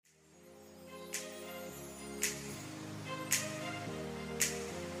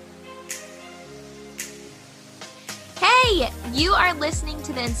You are listening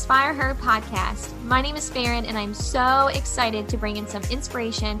to the Inspire Her podcast. My name is Farin, and I'm so excited to bring in some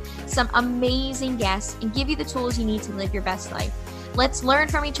inspiration, some amazing guests, and give you the tools you need to live your best life. Let's learn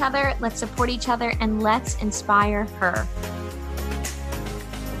from each other, let's support each other, and let's inspire her.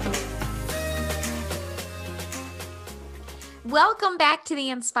 Welcome back to the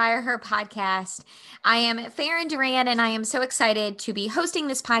Inspire Her podcast. I am Farin Doran, and I am so excited to be hosting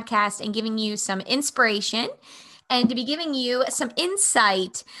this podcast and giving you some inspiration and to be giving you some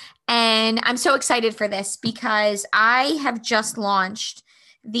insight. And I'm so excited for this because I have just launched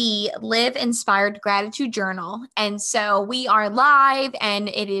the Live Inspired Gratitude Journal. And so we are live and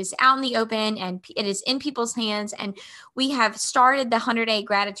it is out in the open and it is in people's hands. And we have started the 100-Day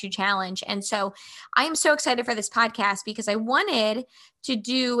Gratitude Challenge. And so I am so excited for this podcast because I wanted to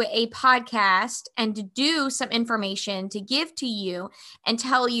do a podcast and to do some information to give to you and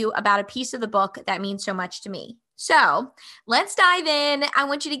tell you about a piece of the book that means so much to me. So let's dive in. I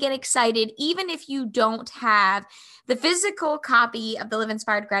want you to get excited. Even if you don't have the physical copy of the Live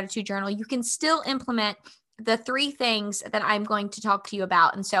Inspired Gratitude Journal, you can still implement the 3 things that I'm going to talk to you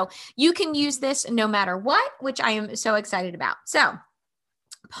about. And so you can use this no matter what, which I am so excited about. So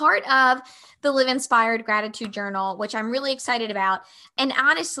part of the Live Inspired Gratitude Journal, which I'm really excited about. And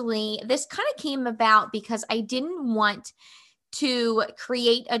honestly, this kind of came about because I didn't want to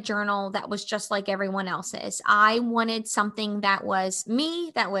create a journal that was just like everyone else's. I wanted something that was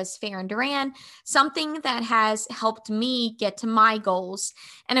me, that was Farin Doran, something that has helped me get to my goals.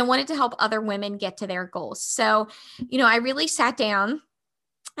 And I wanted to help other women get to their goals. So, I really sat down.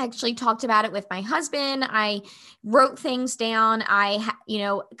 I actually talked about it with my husband. I wrote things down. I,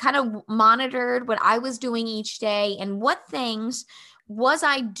 kind of monitored what I was doing each day and what things was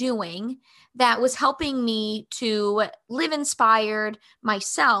I doing that was helping me to live inspired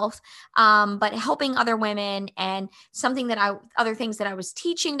myself, but helping other women and other things that I was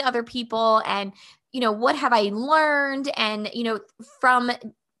teaching to other people. And, what have I learned? And, from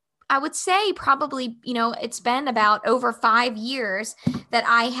I would say probably, it's been about over 5 years that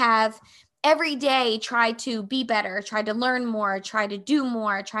I have every day tried to be better, tried to learn more, try to do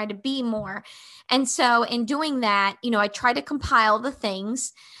more, try to be more. And so in doing that, I try to compile the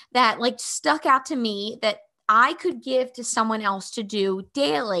things that stuck out to me that I could give to someone else to do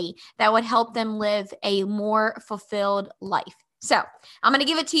daily that would help them live a more fulfilled life. So I'm going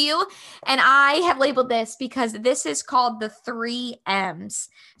to give it to you. And I have labeled this because this is called the 3 M's.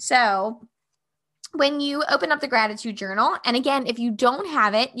 So when you open up the gratitude journal, and again, if you don't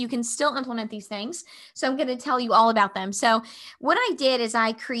have it, you can still implement these things. So I'm going to tell you all about them. So what I did is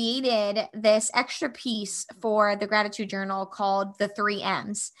I created this extra piece for the gratitude journal called the 3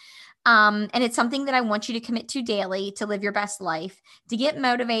 M's. And it's something that I want you to commit to daily to live your best life, to get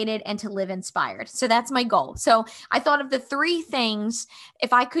motivated, and to live inspired. So that's my goal. So I thought of the 3 things,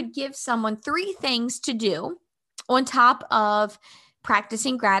 if I could give someone 3 things to do on top of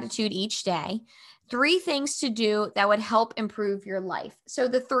practicing gratitude each day, 3 things to do that would help improve your life. So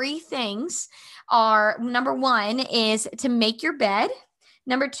the 3 things are, number 1 is to make your bed.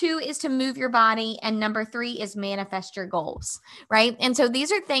 Number 2 is to move your body. And number 3 is manifest your goals, right? And so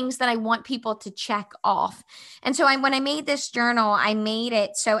these are things that I want people to check off. And so when I made this journal, I made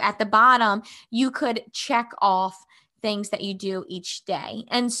it so at the bottom, you could check off things that you do each day.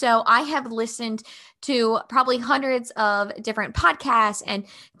 And so I have listened to probably hundreds of different podcasts and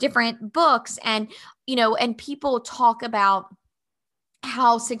different books and, and people talk about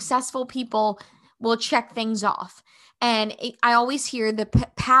how successful people will check things off. And I always hear the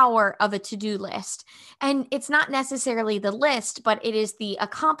power of a to-do list. And it's not necessarily the list, but it is the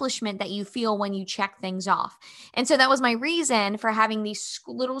accomplishment that you feel when you check things off. And so that was my reason for having these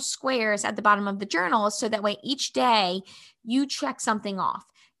little squares at the bottom of the journal. So that way each day you check something off.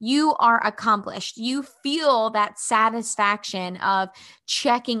 You are accomplished. You feel that satisfaction of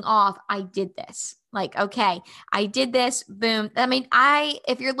checking off, I did this. Okay, I did this, boom.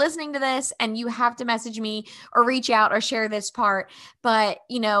 If you're listening to this and you have to message me or reach out or share this part, but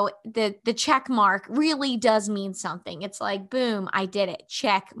the check mark really does mean something. It's like, boom, I did it.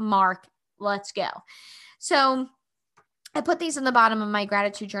 Check mark. Let's go. So I put these in the bottom of my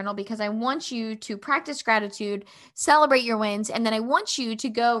gratitude journal because I want you to practice gratitude, celebrate your wins, and then I want you to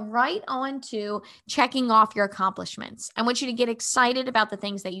go right on to checking off your accomplishments. I want you to get excited about the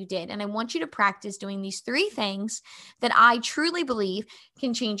things that you did, and I want you to practice doing these 3 things that I truly believe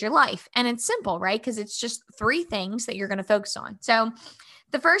can change your life. And it's simple, right? Because it's just 3 things that you're going to focus on. So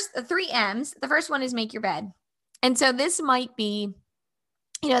the 3 M's, the first one is make your bed. And so this might be,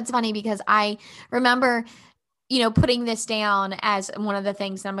 it's funny because I remember putting this down as one of the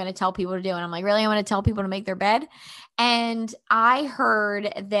things that I'm going to tell people to do. And I'm like, really? I want to tell people to make their bed. And I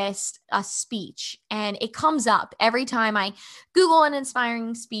heard a speech, and it comes up every time I Google an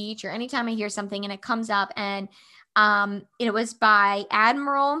inspiring speech or anytime I hear something and it comes up. And it was by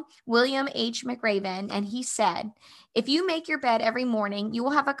Admiral William H. McRaven. And he said, if you make your bed every morning, you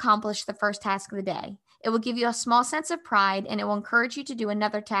will have accomplished the first task of the day. It will give you a small sense of pride, and it will encourage you to do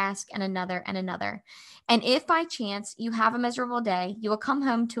another task and another and another. And if by chance you have a miserable day, you will come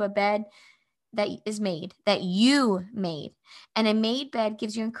home to a bed that you made. And a made bed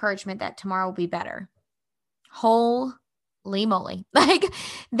gives you encouragement that tomorrow will be better. Holy moly. Like,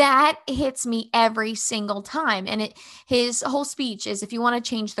 that hits me every single time. And his whole speech is, if you want to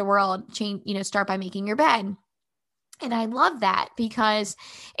change the world, start by making your bed. And I love that because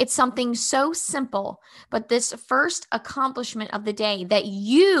it's something so simple, but this first accomplishment of the day that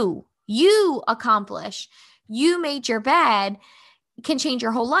you accomplish, you made your bed, can change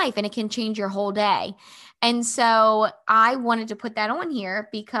your whole life, and it can change your whole day. And so I wanted to put that on here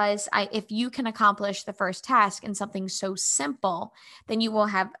because if you can accomplish the first task in something so simple, then you will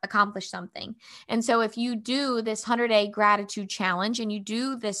have accomplished something. And so if you do this 100-day gratitude challenge and you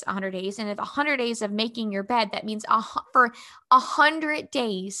do this 100 days, and if 100 days of making your bed, that means for 100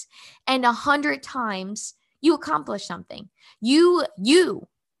 days and 100 times, you accomplished something. You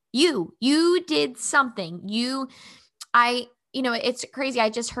did something. It's crazy. I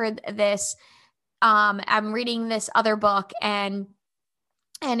just heard this. I'm reading this other book, and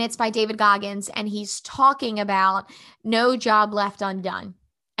it's by David Goggins, and he's talking about no job left undone.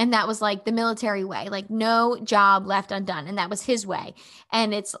 And that was like the military way, like no job left undone. And that was his way.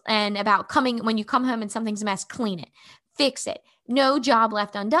 And about when you come home and something's a mess, clean it, fix it. No job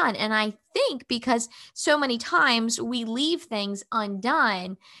left undone. And I think because so many times we leave things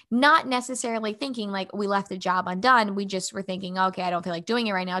undone, not necessarily thinking like we left the job undone. We just were thinking, okay, I don't feel like doing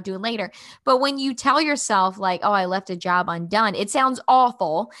it right now, I'll do it later. But when you tell yourself like, oh, I left a job undone, it sounds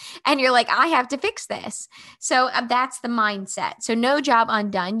awful. And you're like, I have to fix this. So that's the mindset. So no job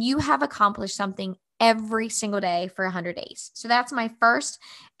undone. You have accomplished something every single day for 100 days. So that's my first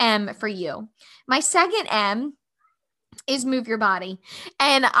M for you. My second M is move your body.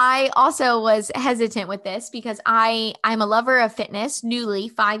 And I also was hesitant with this because I'm a lover of fitness, newly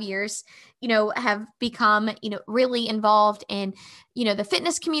 5 years, have become, really involved in, the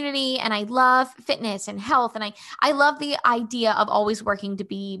fitness community. And I love fitness and health. And I love the idea of always working to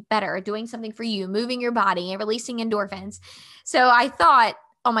be better, doing something for you, moving your body and releasing endorphins. So I thought,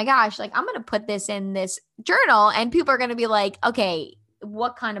 oh my gosh, like I'm going to put this in this journal and people are going to be like, okay,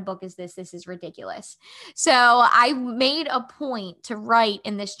 what kind of book is this? This is ridiculous. So I made a point to write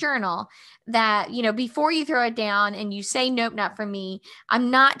in this journal that, before you throw it down and you say, nope, not for me,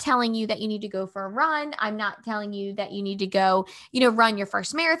 I'm not telling you that you need to go for a run. I'm not telling you that you need to go, run your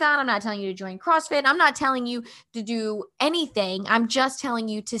first marathon. I'm not telling you to join CrossFit. I'm not telling you to do anything. I'm just telling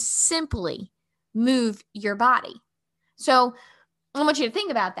you to simply move your body. So I want you to think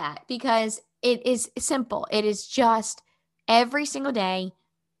about that because it is simple. It is just every single day,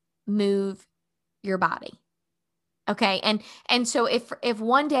 move your body. Okay. And so if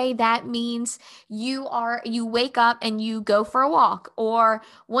one day that means you wake up and you go for a walk, or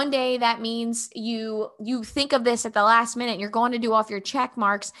one day that means you think of this at the last minute and you're going to do off your check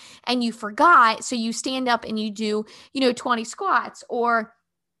marks and you forgot. So you stand up and you do, 20 squats, or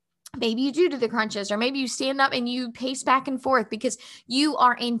maybe you do the crunches, or maybe you stand up and you pace back and forth because you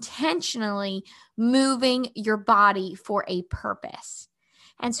are intentionally moving your body for a purpose.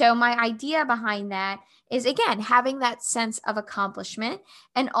 And so my idea behind that is, again, having that sense of accomplishment.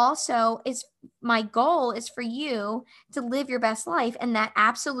 And also my goal is for you to live your best life. And that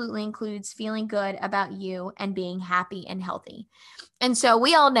absolutely includes feeling good about you and being happy and healthy. And so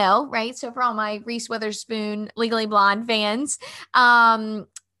we all know, right? So for all my Reese Witherspoon, Legally Blonde fans,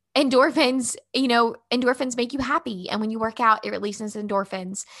 endorphins make you happy. And when you work out, it releases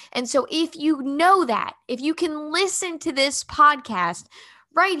endorphins. And so if you know that, if you can listen to this podcast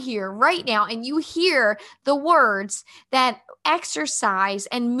right here, right now, and you hear the words that exercise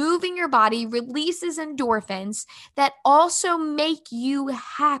and moving your body releases endorphins that also make you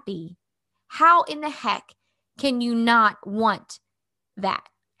happy, how in the heck can you not want that?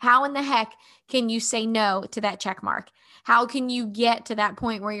 How in the heck can you say no to that check mark? How can you get to that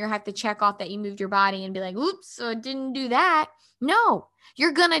point where you have to check off that you moved your body and be like, oops, so I didn't do that? No,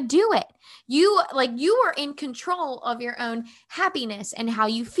 you're going to do it. You are in control of your own happiness and how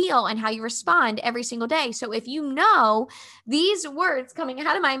you feel and how you respond every single day. So if you know these words coming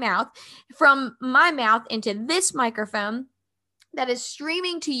out of my mouth, from my mouth into this microphone, that is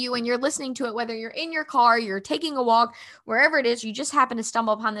streaming to you and you're listening to it, whether you're in your car, you're taking a walk, wherever it is, you just happen to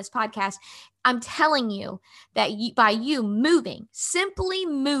stumble upon this podcast. I'm telling you that by you moving, simply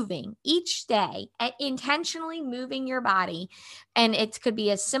moving each day, intentionally moving your body, and it could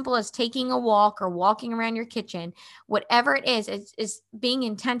be as simple as taking a walk or walking around your kitchen, whatever it is being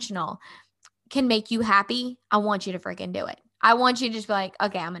intentional, can make you happy. I want you to freaking do it. I want you to just be like,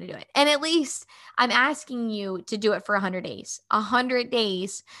 okay, I'm going to do it. And at least I'm asking you to do it for 100 days, 100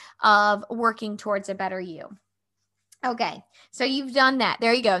 days of working towards a better you. Okay. So you've done that.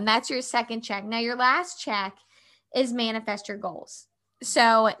 There you go. And that's your second check. Now your last check is manifest your goals.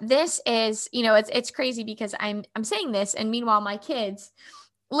 So this is, it's crazy because I'm saying this. And meanwhile, my kids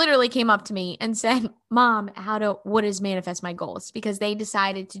literally came up to me and said, Mom, what is manifest my goals? Because they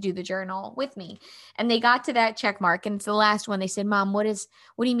decided to do the journal with me and they got to that check mark. And it's the last one. They said, Mom, what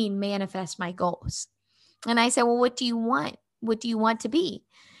do you mean manifest my goals? And I said, well, what do you want? What do you want to be?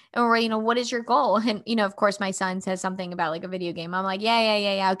 Or, what is your goal? And, of course, my son says something about like a video game. I'm like,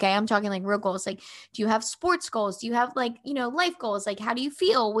 yeah. Okay. I'm talking like real goals. Like, do you have sports goals? Do you have like, life goals? Like, how do you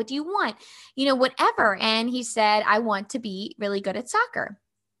feel? What do you want? Whatever. And he said, I want to be really good at soccer.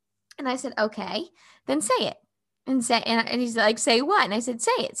 And I said, okay, then say it. And he's like, say what? And I said,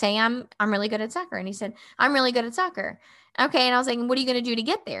 say it. Say I'm really good at soccer. And he said, I'm really good at soccer. Okay. And I was like, what are you going to do to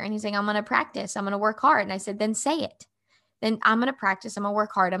get there? And he's like, I'm going to practice. I'm going to work hard. And I said, then say it. Then I'm going to practice. I'm going to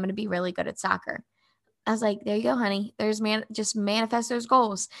work hard. I'm going to be really good at soccer. I was like, there you go, honey. Just manifest those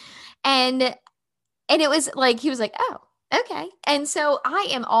goals. And it was like, he was like, oh, okay. And so I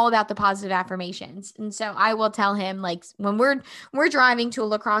am all about the positive affirmations. And so I will tell him, like, when we're driving to a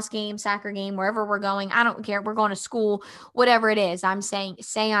lacrosse game, soccer game, wherever we're going, I don't care. We're going to school, whatever it is. I'm saying,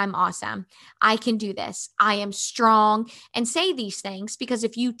 say I'm awesome. I can do this. I am strong, and say these things, because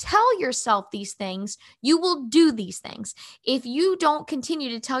if you tell yourself these things, you will do these things. If you don't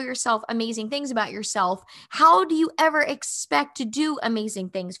continue to tell yourself amazing things about yourself, how do you ever expect to do amazing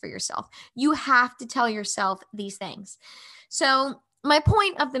things for yourself? You have to tell yourself these things. So my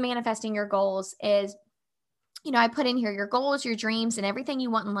point of the manifesting your goals is, I put in here, your goals, your dreams, and everything you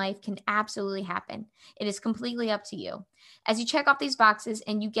want in life can absolutely happen. It is completely up to you. As you check off these boxes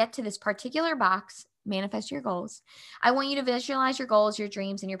and you get to this particular box, manifest your goals, I want you to visualize your goals, your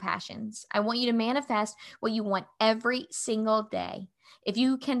dreams, and your passions. I want you to manifest what you want every single day. If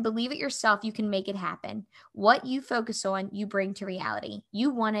you can believe it yourself, you can make it happen. What you focus on, you bring to reality.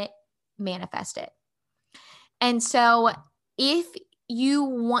 You want it, manifest it. And so if you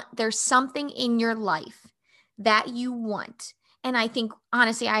want, there's something in your life that you want. And I think,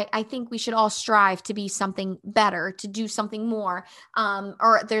 honestly, I think we should all strive to be something better, to do something more,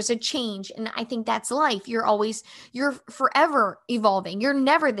 or there's a change. And I think that's life. You're forever evolving. You're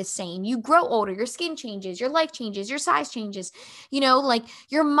never the same. You grow older, your skin changes, your life changes, your size changes, like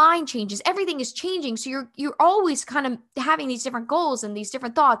your mind changes. Everything is changing. So you're always kind of having these different goals and these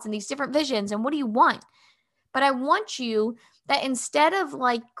different thoughts and these different visions. And what do you want? But I want you that instead of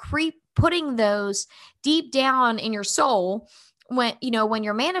like putting those deep down in your soul, when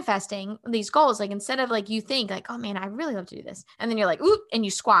you're manifesting these goals, like instead of like, you think like, oh man, I really love to do this. And then you're like, ooh, and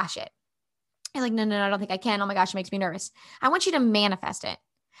you squash it. You're like, no, I don't think I can. Oh my gosh, it makes me nervous. I want you to manifest it.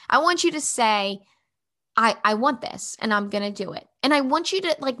 I want you to say, I want this and I'm going to do it. And I want you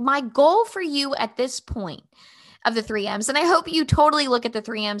to, like, my goal for you at this point of the 3Ms. And I hope you totally look at the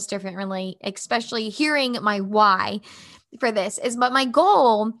 3Ms differently, especially hearing my why for this but my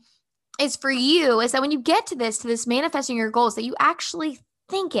goal is for you is that when you get to this manifesting your goals, that you actually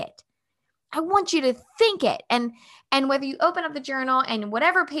think it. I want you to think it. And whether you open up the journal and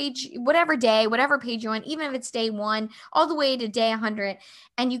whatever page, whatever day, whatever page you're on, even if it's day 1, all the way to day 100,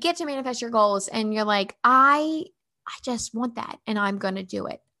 and you get to manifest your goals and you're like, I just want that. And I'm going to do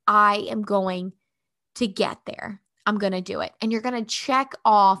it. I am going to get there. I'm going to do it. And you're going to check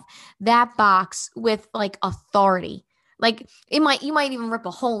off that box with like authority. Like you might even rip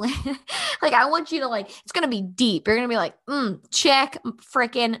a hole in it. Like, I want you to it's going to be deep. You're going to be like, check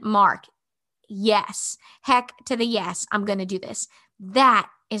freaking mark. Yes. Heck to the yes. I'm going to do this. That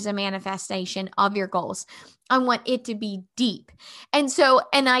is a manifestation of your goals. I want it to be deep. And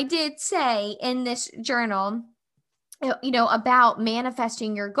I did say in this journal, about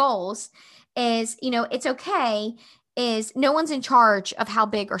manifesting your goals is, it's okay, is no one's in charge of how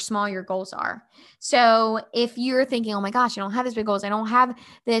big or small your goals are. So if you're thinking, oh my gosh, I don't have this big goals, I don't have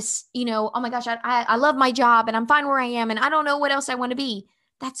this, oh my gosh, I love my job and I'm fine where I am and I don't know what else I want to be,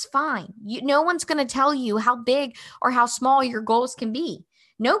 that's fine. No one's going to tell you how big or how small your goals can be.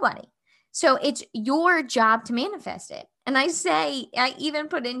 Nobody. So it's your job to manifest it. And I even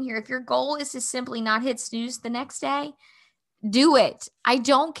put in here, if your goal is to simply not hit snooze the next day, Do it. I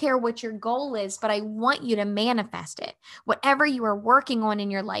don't care what your goal is, but I want you to manifest it. Whatever you are working on in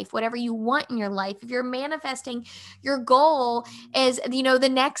your life, whatever you want in your life, if you're manifesting your goal is, the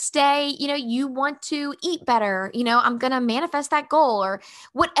next day, you want to eat better, I'm going to manifest that goal, or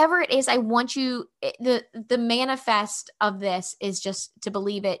whatever it is. I want you, the manifest of this is just to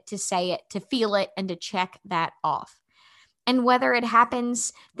believe it, to say it, to feel it, and to check that off. And whether it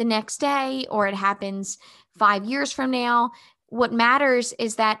happens the next day or it happens 5 years from now, what matters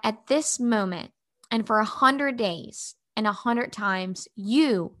is that at this moment and for 100 days and 100 times,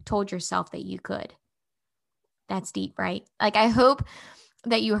 you told yourself that you could. That's deep, right? Like, I hope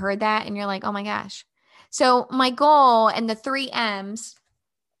that you heard that and you're like, oh my gosh. So my goal and the 3 M's,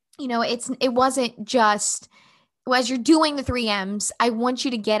 it wasn't just, as you're doing the 3 M's, I want you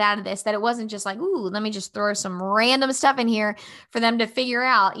to get out of this that it wasn't just like, ooh, let me just throw some random stuff in here for them to figure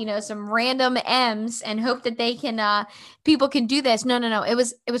out, some random M's and hope that they can, people can do this. No. It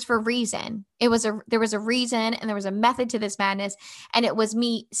was for a reason. There was a reason and there was a method to this madness. And it was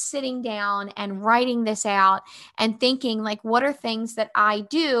me sitting down and writing this out and thinking, like, what are things that I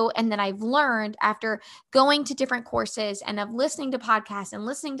do and that I've learned after going to different courses and of listening to podcasts and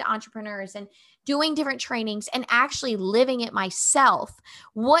listening to entrepreneurs and doing different trainings and actually living it myself.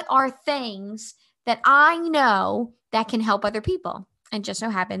 What are things that I know that can help other people? And just so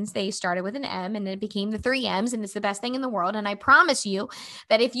happens they started with an M and it became the 3 M's, and it's the best thing in the world. And I promise you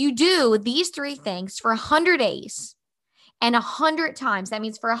that if you do these 3 things for 100 days and 100 times, that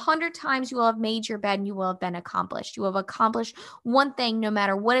means for 100 times you will have made your bed and you will have been accomplished. You will have accomplished one thing no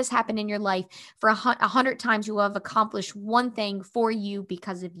matter what has happened in your life. For 100 times you will have accomplished one thing for you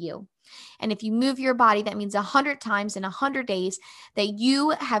because of you. And if you move your body, that means 100 times in 100 days that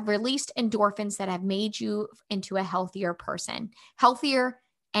you have released endorphins that have made you into a healthier person, healthier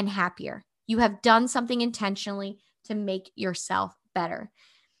and happier. You have done something intentionally to make yourself better.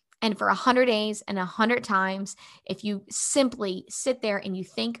 And for 100 days and 100 times, if you simply sit there and you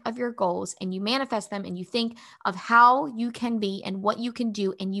think of your goals and you manifest them and you think of how you can be and what you can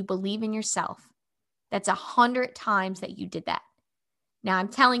do and you believe in yourself, that's 100 times that you did that. Now, I'm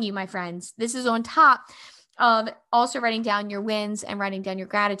telling you, my friends, this is on top of also writing down your wins and writing down your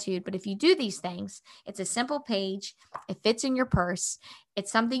gratitude. But if you do these things, it's a simple page. It fits in your purse.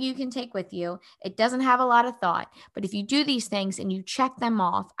 It's something you can take with you. It doesn't have a lot of thought. But if you do these things and you check them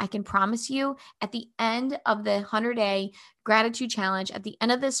off, I can promise you at the end of the 100-day gratitude challenge, at the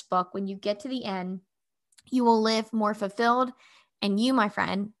end of this book, when you get to the end, you will live more fulfilled. And you, my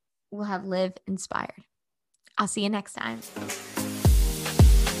friend, will have lived inspired. I'll see you next time.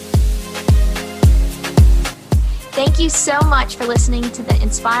 Thank you so much for listening to the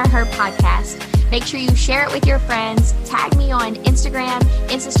Inspire Her podcast. Make sure you share it with your friends, tag me on Instagram,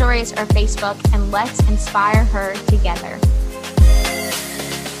 Insta Stories, or Facebook, and let's inspire her together.